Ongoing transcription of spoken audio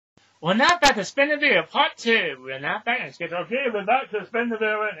We're not back to spin the wheel, part 2. We're not back. Okay, we're back to spin the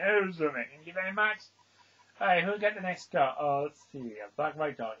wheel and here's the ring. Thank you very much. Alright, who got the next card? Oh, let's see. Black,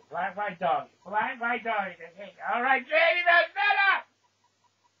 white doggy. Black, white doggy. Black, white doggy. Okay. Alright, baby, that's better!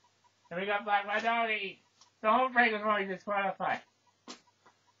 Here we got black, white doggy. Don't break us while you disqualify.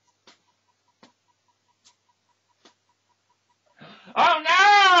 Oh no!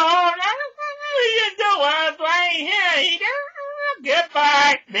 Oh no! You don't want to play here. You don't.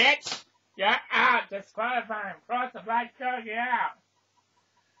 Goodbye, bitch. You're out. Disqualifying. Cross the black doggy out.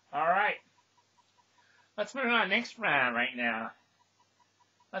 Alright. Let's move on to the next round right now.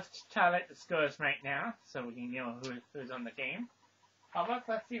 Let's tally the scores right now so we can know who's on the game.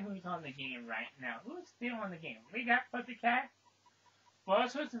 Let's see who's on the game right now. Who's still on the game? We got Pussycat.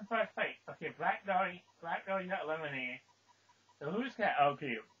 Who's in first place? Okay, Black Doggy. Black Doggy got eliminated. So who's got?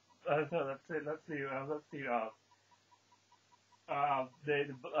 Okay. So let's see.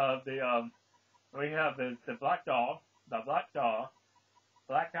 We have the black dog. The black dog.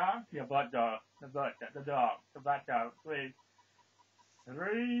 Black dog? Yeah, black dog. The dog. The black dog. Please.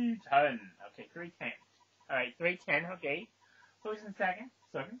 310. Okay, 310. Alright, 310, okay. Who's in second?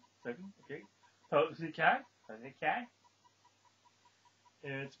 Second, okay. Pussycat. Pussycat.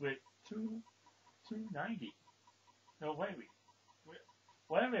 It's with 290. No, wait.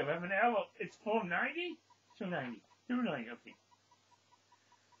 Wait a minute, we have an arrow. It's 490? 290. 290, okay.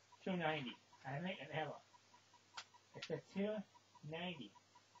 290. I make an error. It's a 290.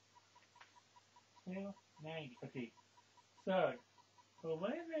 290. Okay. Third. Well,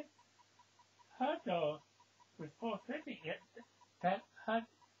 wait a minute. Hot dog with 450. Yeah, that hot.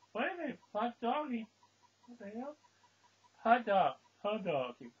 Wait a minute. Hot doggy. What the hell? Hot dog.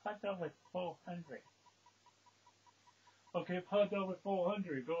 Okay. Hot dog with 400. Okay, hot dog with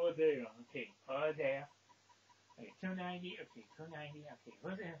 400. Go there. Okay. Go there. Okay, 290. Okay, 290. Okay.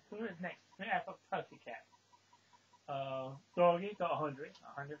 Who is next? We have a Pussycat. Doggy got 100.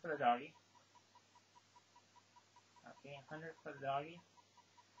 100 for the doggy. Okay, 100 for the doggy.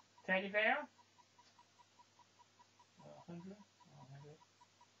 Teddy bear. 100. 100.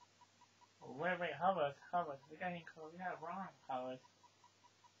 Oh, wait. Hovers. We got it wrong. Hovers.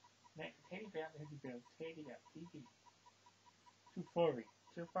 Next, teddy bear. TD. 240.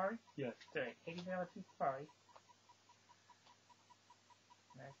 240? Yes. Sorry. Teddy bear 240.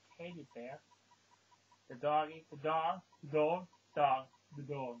 That's teddy bear. The doggy. The dog.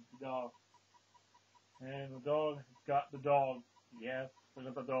 And the dog got the dog. Yes, look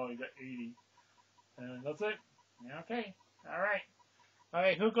at the dog. He got 80. And that's it. Okay.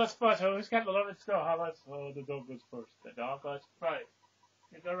 Alright, who goes first? Who's got the lowest score? How about the dog goes first? The dog goes first.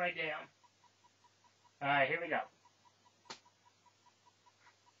 You go right down. Alright, here we go.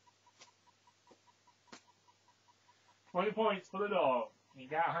 $20 points for the dog. He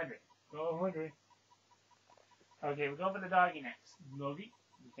got 100. Go 100. Okay, we go for the doggy next. Doggy.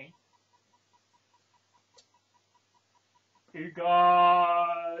 Okay. You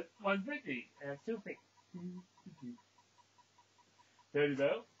got 150 and 250. Teddy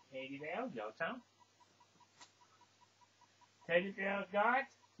Bell, your turn. Teddy Bell got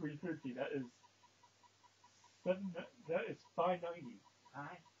 350. That is 590.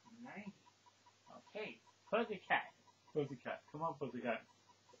 590. Okay. Pussycat. Come on, Pussycat.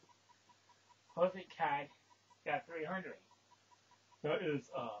 Pussycat got 300. That is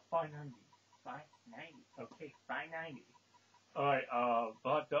 590. 590. Okay, 590. Alright,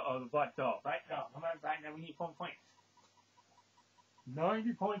 black dog. Come on, black dog. We need 4 points.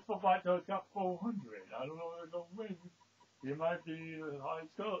 90 points for black dog. Got 400. I don't know if they're going to win. It might be the high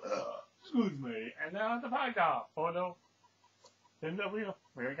score. Excuse me. And now the black dog. Photo. Then the wheel.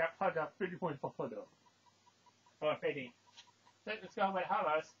 We got black dog. 50 points for photo. 50. Let's go with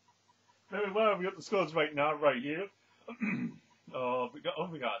Hollis. Very well. We got the scores right now, right here. We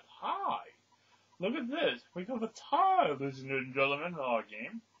got tie. Look at this. We got a tie, ladies and gentlemen, in our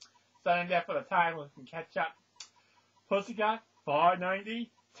game. Starting there for the tie, we can catch up. Pussycat,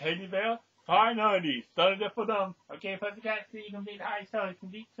 590. Teddy Bear, 590. Starting there for them. Okay, Pussycat, see you can beat high score. You can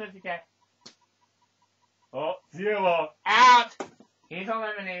beat Pussycat. Oh, 0. Out. He's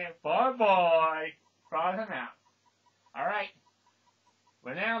eliminated. Bye-bye. Cross him out. Alright.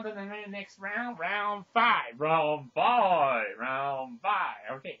 We're now to the next round. Round 5.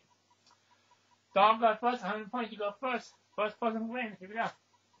 Okay. Dog goes first, 100 points, you go first. First person wins. Here we go.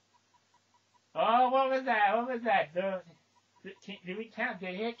 Oh, what was that? Did we count?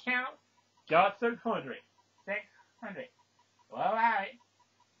 Did he count? Got 600. 600. Well, alright.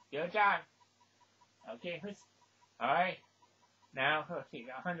 Good job. Okay, alright. Now, okay,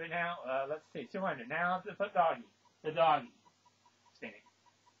 got 100 now. Let's see, 200. Now, let's put doggy. The doggy. Spin it.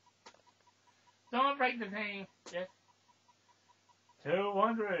 break the thing. Just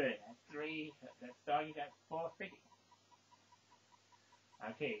 200. That's 3. That's all you got. 450.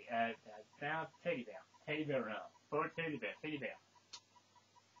 Okay, now teddy bear. Teddy bear round. 4 teddy bear. Teddy bear.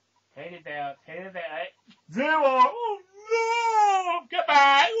 Teddy bear. Teddy bear. 0. Oh no!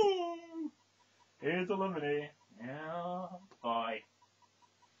 Goodbye. Ooh. Here's eliminated. Oh boy.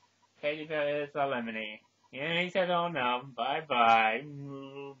 Teddy bear is eliminated. Yeah, he said, oh no. Bye bye.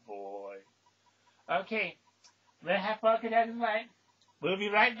 Oh boy. Okay. Let's have fun. We'll be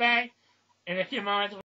right back in a few moments.